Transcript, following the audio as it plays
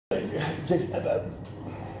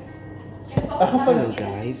Hello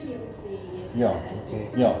guys. Ja. Okay.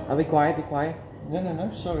 Ja. Be quiet, be quiet. Nee,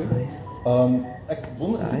 sorry. Guys. Ek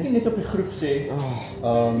wonder, ek het net op die groep sê,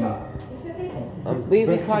 Be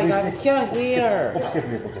quiet guys, I can't hear.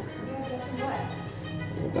 opskeplepels op.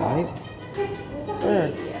 Guys.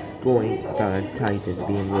 We're going about a Titan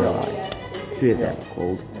being real life. 3 of them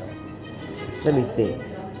called. Let me think.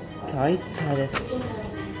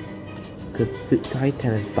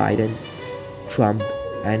 Titanus Biden, Trump,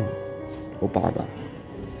 and Obama.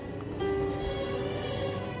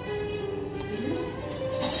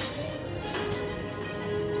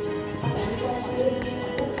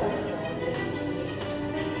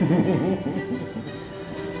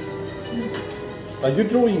 Are you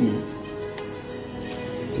drawing me?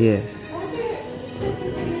 Yes.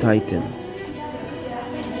 Titans.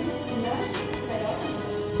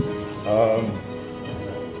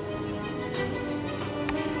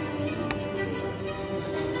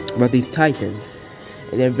 But these Titans,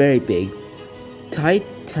 they're very big.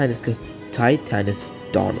 Titanus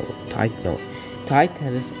Donald.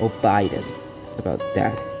 Titanus or Biden. About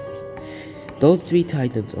that. Those 3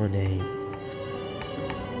 Titans are named.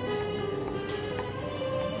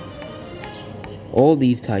 All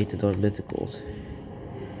these Titans are mythicals.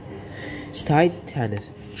 Titanus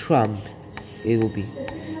Trump, it will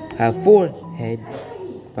have 4 heads.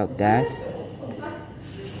 About that.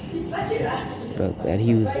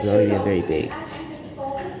 He was already very big.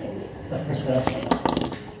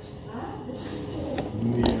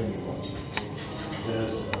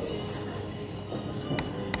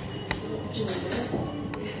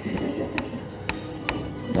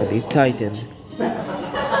 Now these Titans,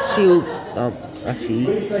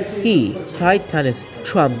 Titanus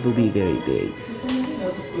Trump will be very big.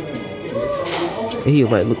 And he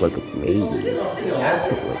might look like a baby,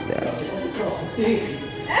 something like that.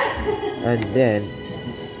 And then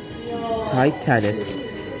Titanus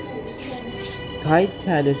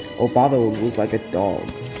Obama will look like a dog.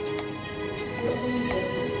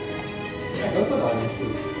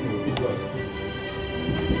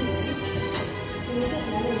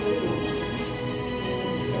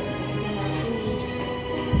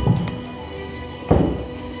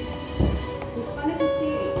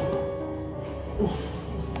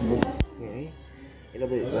 Okay, it'll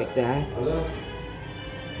be like that.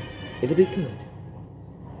 It'll be good.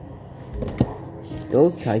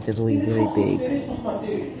 Those Titans will be very big.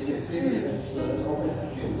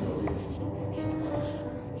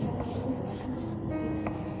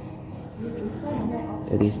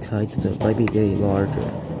 And these Titans might be getting larger.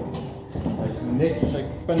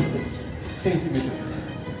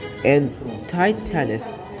 And Titanus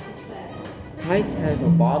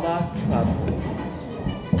Obama, Trump,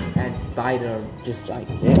 and Biden are just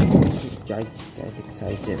gigantic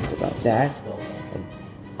Titans about that. And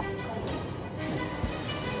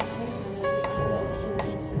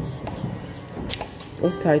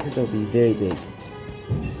those Titans will be very big.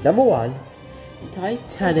 Number 1,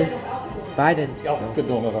 Titanus Biden.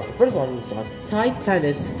 The first one we start.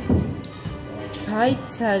 Titanus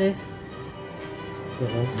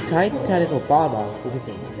Obama will be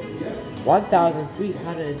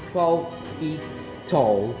 1,312 feet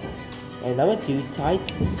tall. And number 2,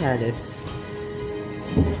 Titanus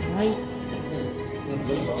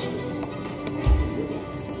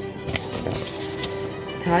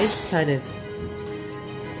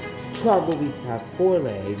Trump will have 4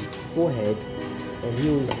 legs, 4 heads, and he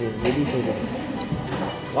will be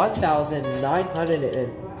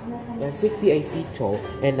 1,968 feet tall.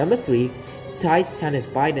 And number 3, Titanus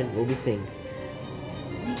Biden will be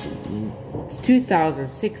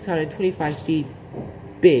 2,625 feet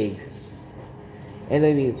big. And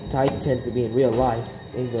they'll be Titans to be in real life,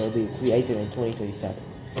 and they'll be created in 2027.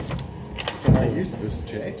 Can I use this,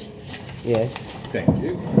 Jay? Yes. Thank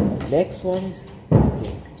you. Next one is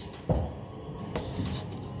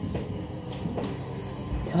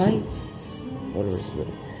what was it?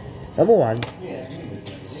 Number 1.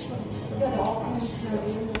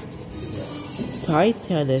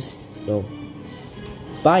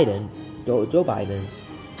 Joe Biden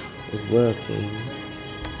is working.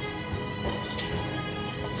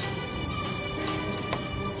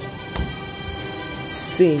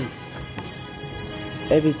 Think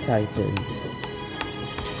every Titan.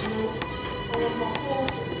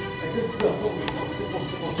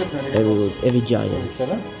 Every giant.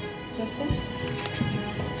 Justin?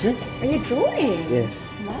 Yeah. Are you drawing? Yes.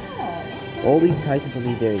 Wow. All these Titans will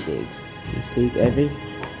be very big. He sees every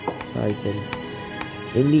Titans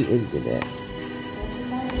in the internet.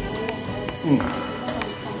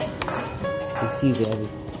 He sees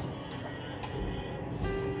everything.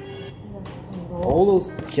 all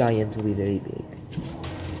those giants will be very big.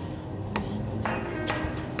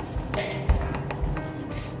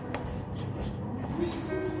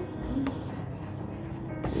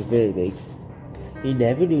 They're very big. He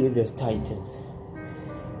never knew if there's titans.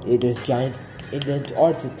 If there's giants in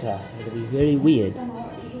Antarctica, it'll be very weird. I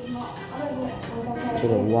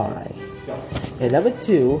don't know why. And number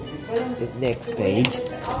 2 is next page.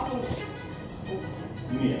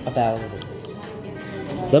 About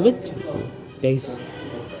number 2, there's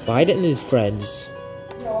Biden and his friends.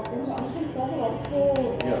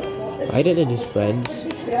 Biden and his friends.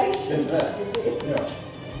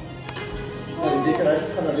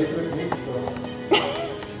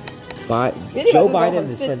 Joe Biden and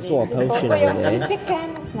his friends saw a potion over there.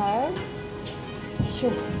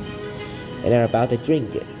 And they're about to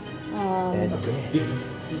drink it. And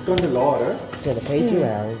Die kandelare turn the page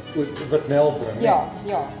around. wat Nel bring. Ja,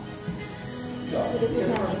 ja. Ja. Dit is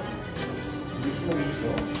nou.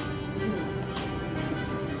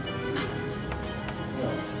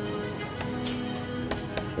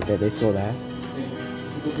 And then they saw that.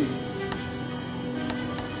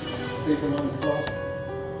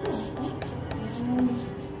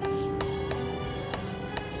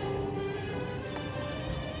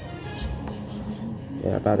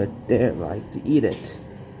 They're about to dare like to eat it.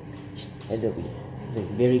 And they'll be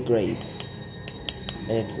very great.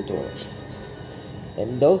 And it's the door.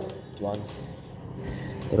 And those ones,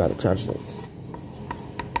 they're about to transform.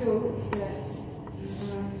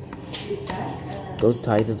 Those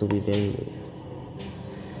titans will be very weird.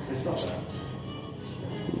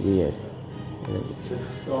 Weird.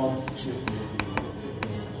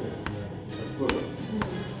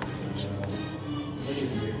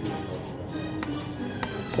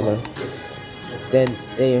 You know, then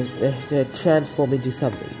they're transformed into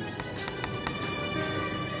something.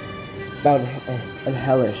 About a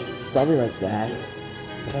hellish, something like that.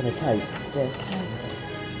 About a type. They're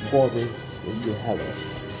transforming into hellish.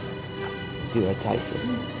 Do a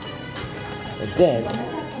titan. And then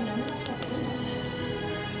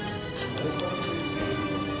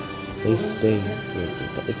they stay.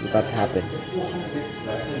 It's about to happen.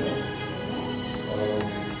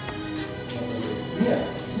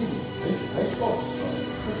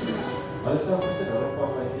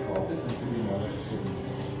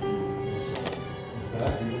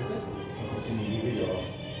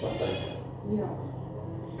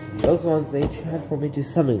 Those ones, they transform into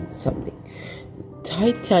something.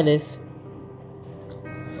 Titanus.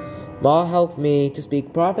 Ma, help me to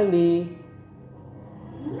speak properly.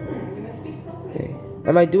 Okay.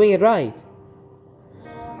 Am I doing it right?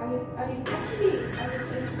 Are you actually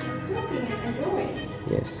talking and drawing?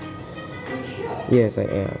 Yes. Are you sure? Yes, I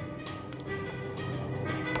am.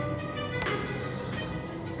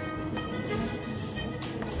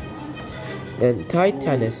 And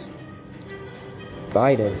Titanus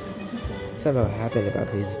Biden somehow happened about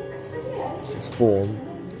his form,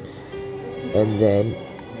 and then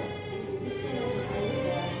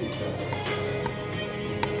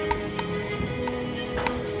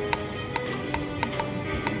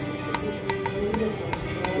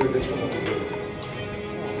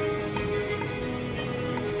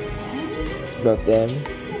about them.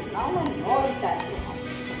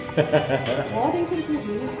 Why do you think he's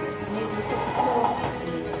used this? Maybe it's just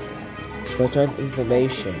So turns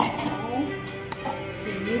information.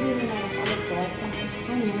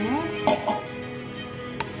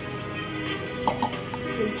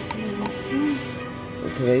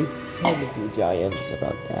 So they told the two giants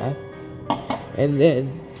about that, and then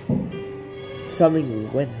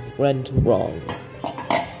something went wrong.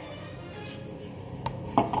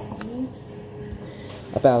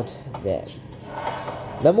 About them.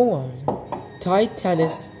 Number 1,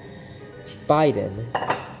 Titanus Biden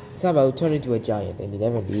somehow turned into a giant, and he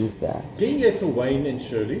never used that. Ken jy vir Wayne en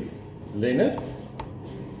Shirley? Leonard?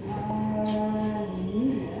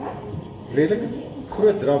 Redelijk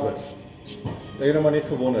groot drabbers. Dat jy nou maar net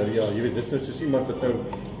gewonder, ja, jy weet, dis nou soos iemand wat nou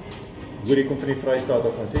hoor jy kom van die Vrystaat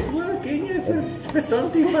af en sê, "O, ken jy vir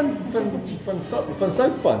Santi van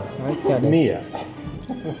Soutpan?" Nee.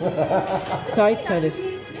 Titanus.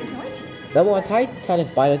 Number 1, Titanus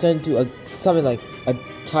Biden turned into something like a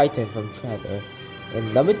titan from Trevor.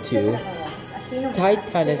 And number 2,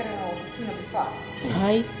 Titanus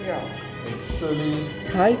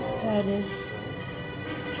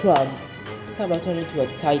Trump somehow turned into a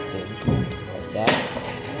titan like that.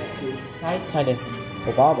 Titanus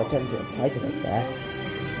Obama turned into a titan like that.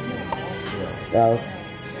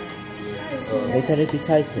 They turned into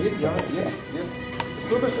titans. Yes.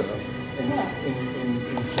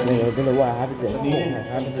 I don't know what happened to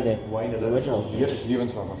the original. Hier is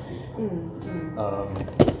lewenslang afgegeven.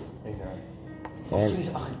 And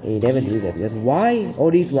he never knew that because why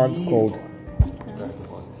are these ones called?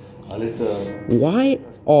 Why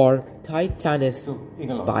are Titanis,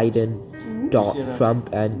 Biden, Trump,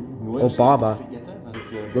 and Obama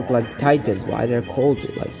look like Titans? Why they're called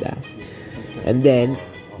like that? And then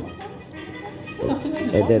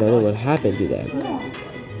I don't know what happened to them.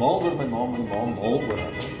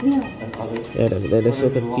 Yeah, they're so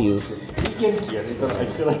confused.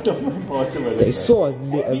 They saw a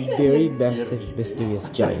very massive, mysterious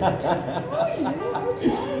giant.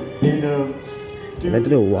 And I don't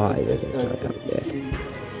know why there's a giant out there.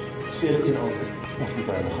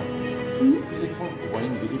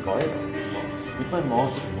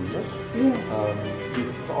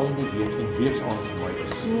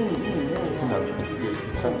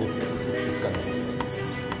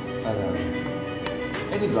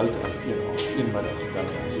 En die luid uit een middag dan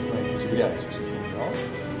as jy vir die as jy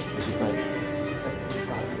vir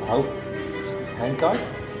hou handcuff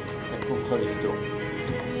en kom gou die toe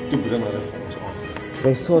bring hulle vir ons aan.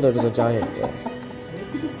 They saw there was a giant there.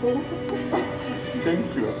 Dink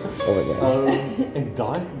so. Over there. En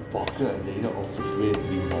daai bakke lê nou al vir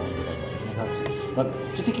 2-3 maande. Maar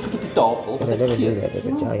sit ek goed op die tafel. But I never knew that there's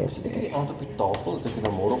a giant Sit ek there. die aand op die tafel, ek na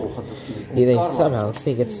môreoggend They somehow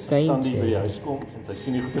think it's Saint.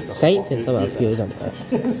 Saint somehow appears on Earth.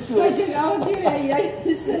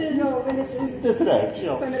 Dis reg,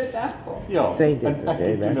 ja. Ja. Saint is a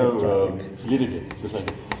very massive giant.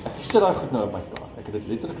 Ek sit daai goed nou op my kar. Ek het dit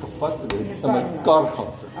letterlik gevat en dit in my kar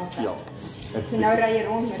gaan sit. Ja. So nou ry jy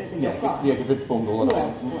rond met dit in jou kar. Nee, ek het dit vir hom donderdag.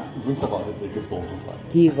 Woensdag aan dit vir hom gevat.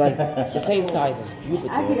 He's like the same size as Ek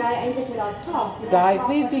Jupiter. ry eintlik met daai slag. Guys,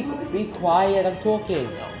 please be quiet. I'm talking.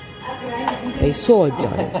 They saw a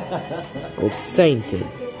giant called Sainted.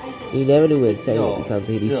 He never knew it Sainted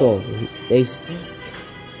something. He saw.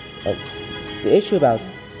 The issue about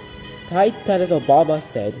Titan, as Obama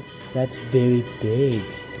said, that's very big.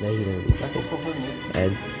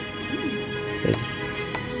 And says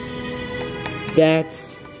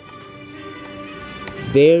that's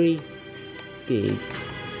very big.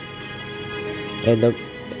 And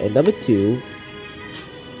number two.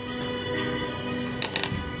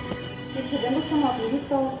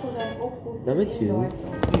 Number two.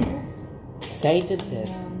 Satan says.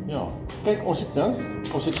 Ja. Kyk, ons het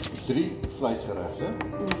 3 vleisgeregte.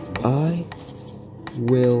 I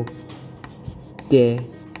will destroy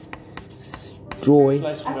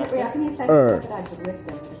Earth.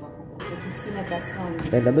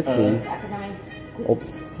 And number 3,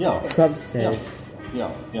 Trump says, Ja.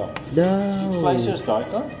 no, Vleis is daai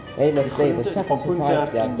kant. they must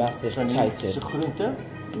sacrifice that massive Titan. Se groente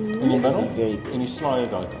in die middel en die slaai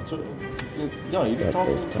daai kant. So ja, hierdie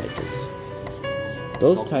Those tafel. Titans.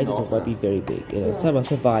 Those Titans might be very big. You know, some have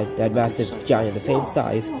survived that massive giant, the same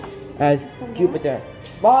size as Jupiter.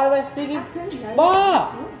 Ma, am I speaking? Ma,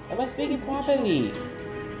 am I speaking properly?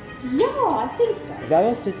 Yeah, I think so. That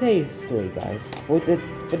was today's story, guys. For the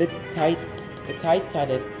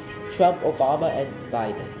Titans, Trump, Obama, and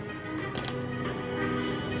Biden.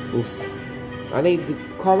 Oof. I need to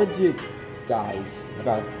comment to you guys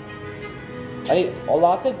about. I need a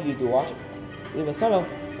lot of you to watch. I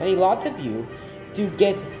need lots of you to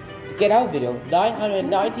get our video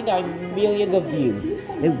 999 million of views.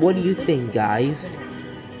 And what do you think, guys?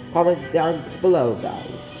 Comment down below,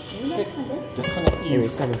 guys. Dit gaan ek Anyway,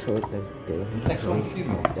 someone short them. ek sal hom vier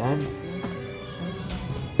maak. Done.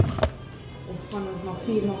 Of gaan ons nog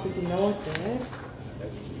 4 nog bietjie later.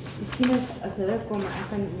 Miskien as hulle kom, ek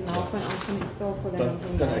kan na van af van die tafel Dan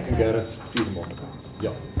kan ek en Gareth 4 maak.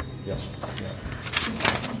 Ja.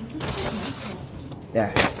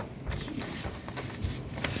 There.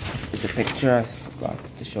 There's a picture. I forgot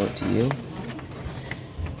to show it to you.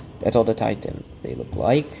 That's all the Titans they look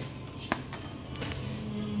like.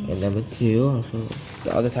 And number 2, I'll show what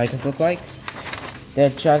the other Titans look like. Their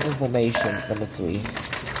transformation, number 3.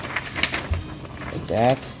 Like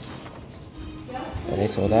that. And they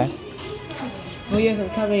saw that. Oh yes, I'm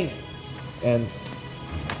coming. And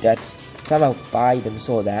that's somehow Biden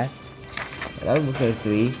saw that. And number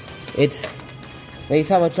 3, it's they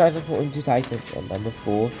somehow transform into Titans. And number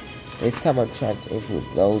 4, they somehow transform into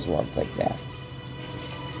those ones like that.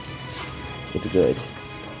 It's good.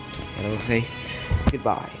 And I would say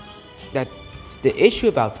goodbye. That the issue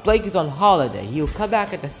about Blake is on holiday. He'll come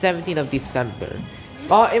back at the 17th of December.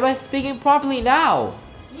 Oh, am I speaking properly now?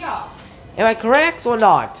 Yeah. Am I correct or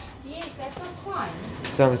not? Yes, that was fine.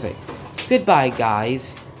 So I'm gonna say goodbye,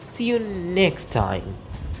 guys. See you next time.